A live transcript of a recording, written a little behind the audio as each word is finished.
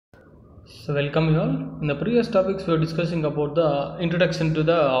So welcome you all. In the previous topics we were discussing about the introduction to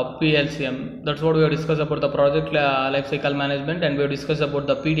the PLCM. That's what we have discussed about the project lifecycle management, and we have discussed about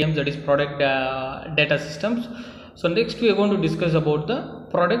the PDMs, that is product data systems. So next we are going to discuss about the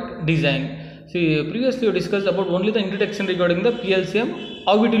product design. See, previously we discussed about only the introduction regarding the PLCM,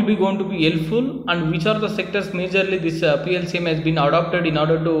 how it will be going to be helpful, and which are the sectors majorly this PLCM has been adopted in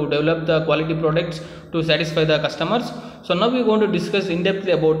order to develop the quality products to satisfy the customers. So now we are going to discuss in depth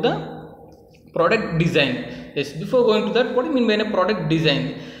about the product design. Yes, before going to that, what do you mean by a product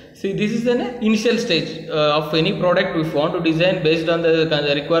design? See, this is an initial stage of any product. If you want to design based on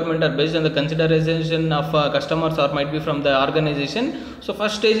the requirement or based on the consideration of customers or might be from the organization. So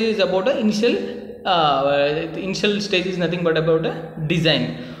first stage is about the initial stage is nothing but about a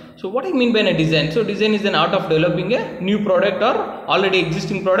design. So what do you mean by a design? So design is an art of developing a new product or already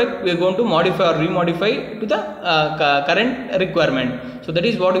existing product. We are going to modify or remodify to the current requirement. So that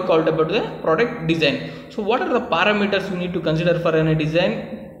is what we call about the product design. So what are the parameters we need to consider for a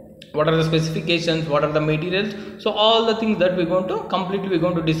design? What are the specifications? What are the materials? So all the things that we're going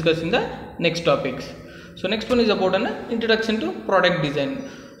to discuss in the next topics. So next one is about an introduction to product design.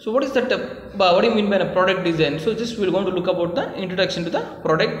 So what is that? What do you mean by a product design? So just we're going to look about the introduction to the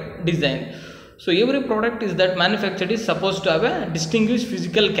product design. So every product is that manufactured is supposed to have a distinguished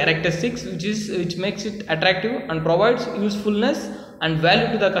physical characteristics which makes it attractive and provides usefulness and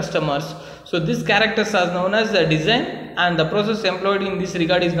value to the customers. So these characters are known as the design, and the process employed in this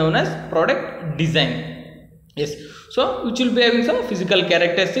regard is known as product design. Yes. So which will be having some physical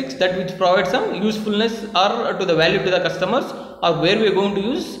characteristics that which provide some usefulness or to the value to the customers, or where we are going to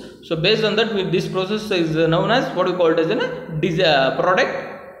use. So based on that, this process is known as what we call it as a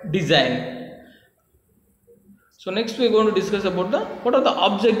product design. So next we are going to discuss about what are the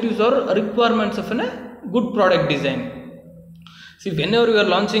objectives or requirements of a good product design. See, whenever you are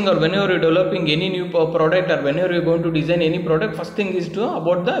launching or whenever you are developing any new product or whenever you are going to design any product, first thing is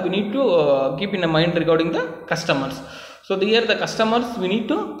we need to keep in mind regarding the customers. So here the customers, we need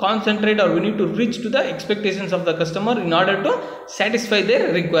to concentrate or we need to reach to the expectations of the customer in order to satisfy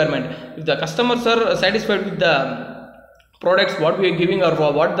their requirement. If the customers are satisfied with the products what we are giving or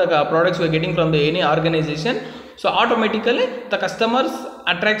what the products we are getting from any organization, so automatically the customers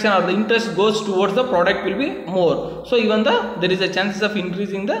attraction or the interest goes towards the product will be more. So even there is a chances of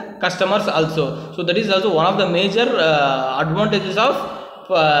increasing the customers also. So that is also one of the major advantages of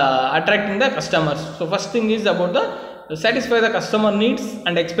attracting the customers. So first thing is about the satisfy the customer needs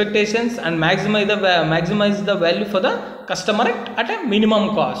and expectations and maximize the value for the customer at a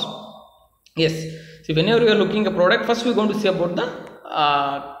minimum cost. Yes. See, whenever you are looking at a product, first we are going to see about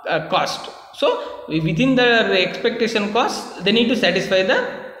the cost. So within the expectation cost, they need to satisfy the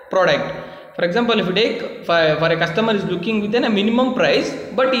product. For example, if you take for a customer is looking within a minimum price,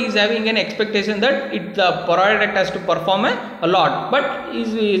 but he is having an expectation that the product has to perform a lot, but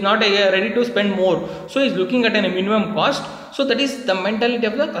he is not ready to spend more. So he is looking at a minimum cost. So that is the mentality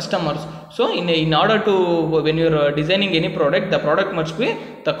of the customers. So in order to, when you are designing any product, the product must be,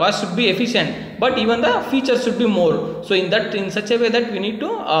 the cost should be efficient, but even the features should be more. So in such a way that we need to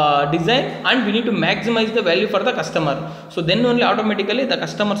design and we need to maximize the value for the customer. So then only automatically the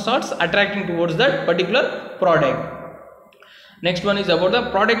customer starts attracting towards that particular product. Next one is about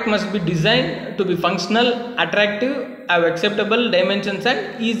the product must be designed to be functional, attractive, have acceptable dimensions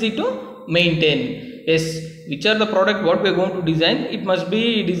and easy to maintain. Yes, which are the product what we are going to design, it must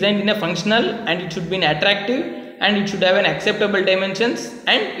be designed in a functional and it should be an attractive and it should have an acceptable dimensions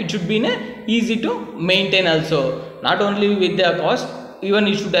and it should be in a easy to maintain also. Not only with the cost, even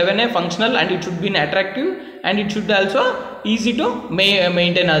it should have a functional and it should be an attractive and it should also easy to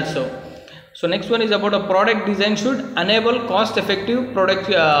maintain also. So next one is about a product design should enable cost effective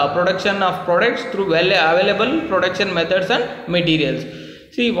production of products through available production methods and materials.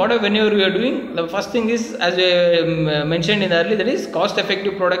 See, whenever we are doing, the first thing is, as I mentioned in earlier, that is cost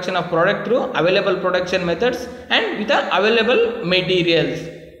effective production of product through available production methods and with the available materials.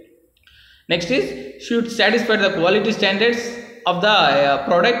 Next is should satisfy the quality standards of the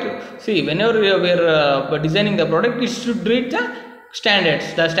product. See, whenever we are designing the product, it should reach the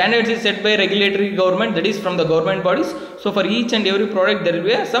standards. The standards is set by regulatory government, that is from the government bodies. So for each and every product there will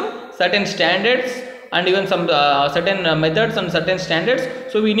be some certain standards and even some certain methods and certain standards.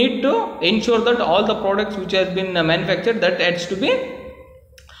 So we need to ensure that all the products which has been manufactured, that has to be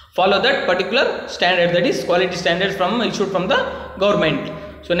follow that particular standard, that is quality standards issued from the government.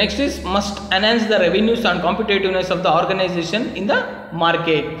 So next is must enhance the revenues and competitiveness of the organization in the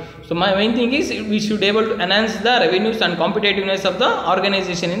market. So my main thing is we should able to enhance the revenues and competitiveness of the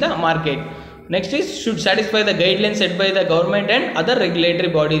organization in the market. Next is should satisfy the guidelines set by the government and other regulatory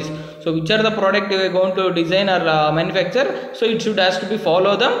bodies. So which are the product we are going to design or manufacture, so it should has to be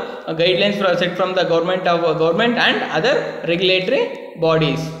follow the guidelines set from the government and other regulatory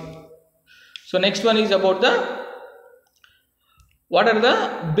bodies. So next one is about the what are the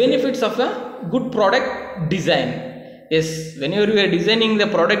benefits of a good product design. Yes, whenever you are designing the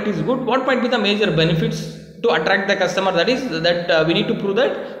product is good, what might be the major benefits to attract the customer? That is we need to prove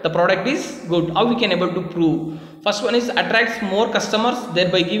that the product is good. How we can able to prove? First one is attracts more customers,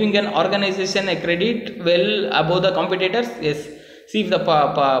 thereby giving an organization a credit well above the competitors. Yes, see, if the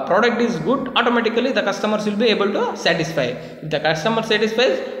product is good, automatically the customers will be able to satisfy. If the customer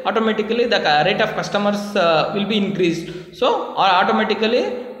satisfies, automatically the rate of customers will be increased. So automatically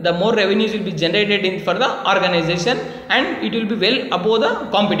the more revenues will be generated for the organization, and it will be well above the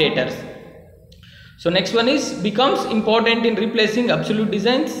competitors. So next one is becomes important in replacing absolute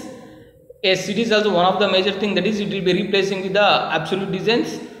designs. Yes, it is also one of the major thing, that is it will be replacing with the absolute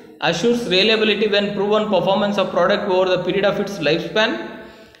designs. Assures reliability when proven performance of product over the period of its lifespan.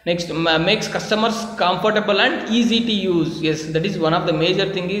 Next, makes customers comfortable and easy to use. Yes, that is one of the major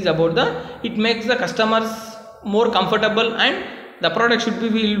thing is about the, it makes the customers more comfortable, and the product should be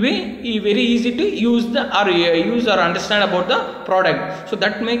will be very easy to use or understand about the product. So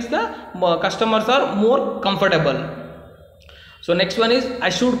that makes the customers are more comfortable. So next one is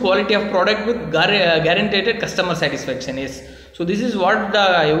assured quality of product with guaranteed customer satisfaction. Yes, so this is what the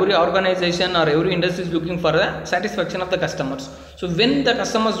every organization or every industry is looking for, the satisfaction of the customers. So when the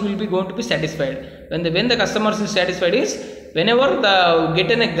customers will be going to be satisfied, when the customers is satisfied is whenever the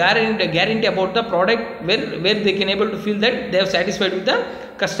get a guarantee about the product, where they can able to feel that they are satisfied with the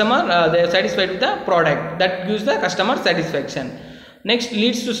customer, they are satisfied with the product, that gives the customer satisfaction. Next,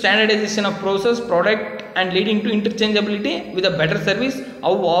 leads to standardization of process, product, and leading to interchangeability with a better service.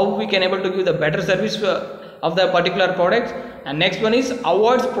 How we can able to give the better service of the particular product. And next one is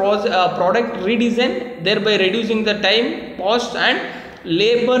avoids product redesign, thereby reducing the time, cost, and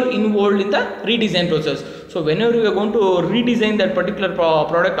labor involved in the redesign process. So whenever you are going to redesign that particular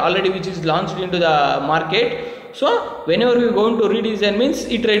product already which is launched into the market, so whenever you are going to redesign means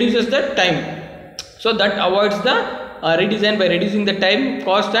it reduces the time. So that avoids the redesign by reducing the time,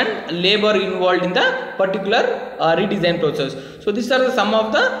 cost, and labor involved in the particular redesign process. So these are some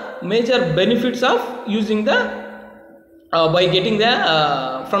of the major benefits of using the by getting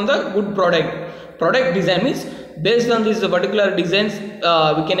the from the good product design. Means based on these particular designs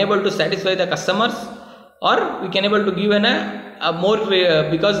we can able to satisfy the customers, or we can able to give a more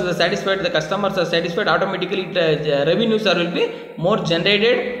because the customers are satisfied, automatically revenues will be more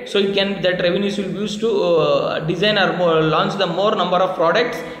generated. So you can, that revenues will be used to design or launch the more number of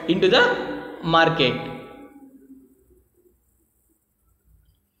products into the market.